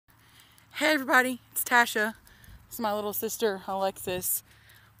Hey everybody, it's Tasha. This is my little sister, Alexis.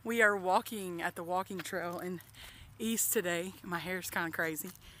 We are walking at the walking trail in East today. My hair's kind of crazy.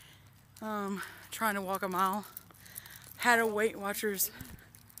 Trying to walk a mile. Had a Weight Watchers,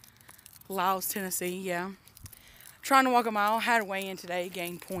 Lyles, Tennessee, yeah. Trying to walk a mile, had a weigh-in today,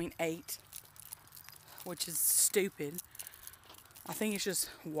 gained 0.8, which is stupid. I think it's just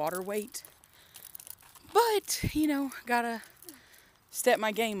water weight. But, you know, gotta step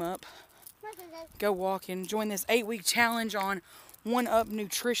my game up. Go walking. Join this 8-week challenge on 1UP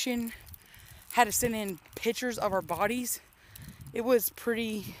Nutrition. Had to send in pictures of our bodies. It was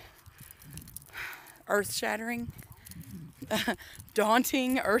pretty earth-shattering.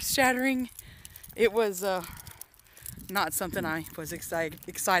 Daunting, earth-shattering. It was not something I was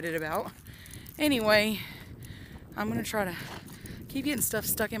excited about. Anyway, I'm going to try to keep getting stuff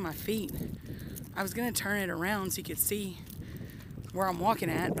stuck in my feet. I was going to turn it around so you could see where I'm walking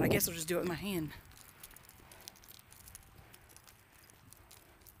at, but I guess I'll just do it with my hand.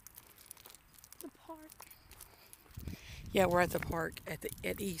 The park. Yeah, we're at the park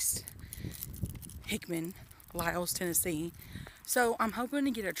at East Hickman, Lyles, Tennessee. So I'm hoping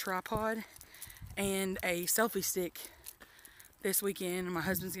to get a tripod and a selfie stick this weekend. My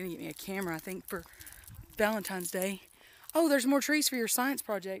husband's gonna get me a camera, I think, for Valentine's Day. Oh, there's more trees for your science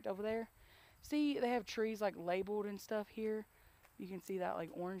project over there. See, they have trees like labeled and stuff here. You can see that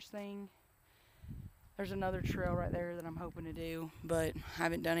like orange thing. There's another trail right there that I'm hoping to do, but I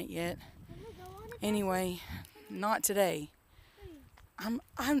haven't done it yet. Anyway, not today.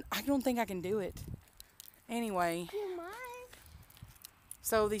 I don't think I can do it. Anyway,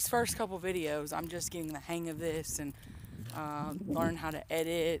 so these first couple videos, I'm just getting the hang of this and learn how to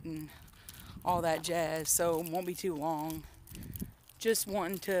edit and all that jazz, so it won't be too long. Just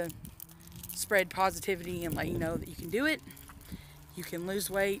wanting to spread positivity and let you know that you can do it. You can lose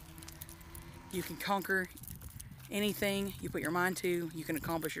weight. You can conquer anything you put your mind to. You can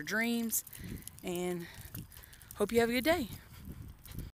accomplish your dreams. And hope you have a good day.